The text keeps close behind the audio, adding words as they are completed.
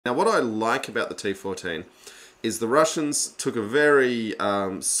Now, what I like about the T-14 is the Russians took a very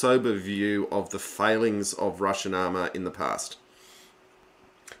sober view of the failings of Russian armour in the past.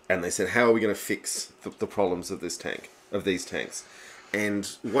 And they said, how are we going to fix the problems of this tank, of these tanks? And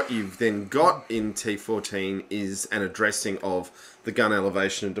what you've then got in T-14 is an addressing of the gun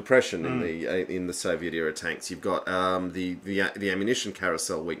elevation and depression in the Soviet era tanks. You've got the ammunition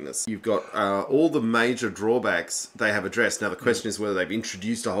carousel weakness. You've got all the major drawbacks they have addressed. Now the question is whether they've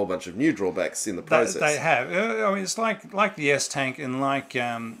introduced a whole bunch of new drawbacks in the process. They have. I mean, it's like the S tank, and like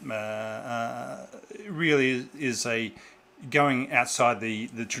really is a going outside the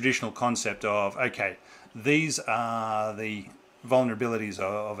traditional concept of, okay, these are the vulnerabilities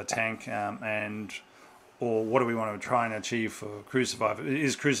of a tank, or what do we want to try and achieve for crew survivability?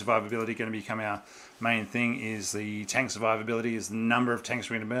 Is crew survivability going to become our main thing? Is the tank survivability, is the number of tanks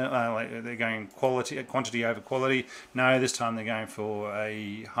we're going to burn, they're going quantity over quality? No, this time they're going for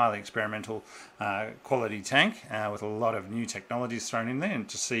a highly experimental quality tank with a lot of new technologies thrown in there, and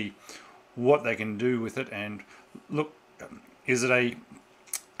to see what they can do with it. And look, is it a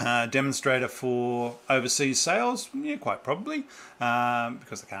demonstrator for overseas sales? Yeah, quite probably,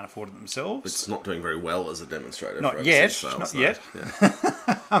 because they can't afford it themselves. It's not doing very well as a demonstrator. Not for yet, overseas sales, not though. yet.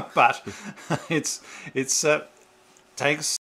 Yeah. But it's takes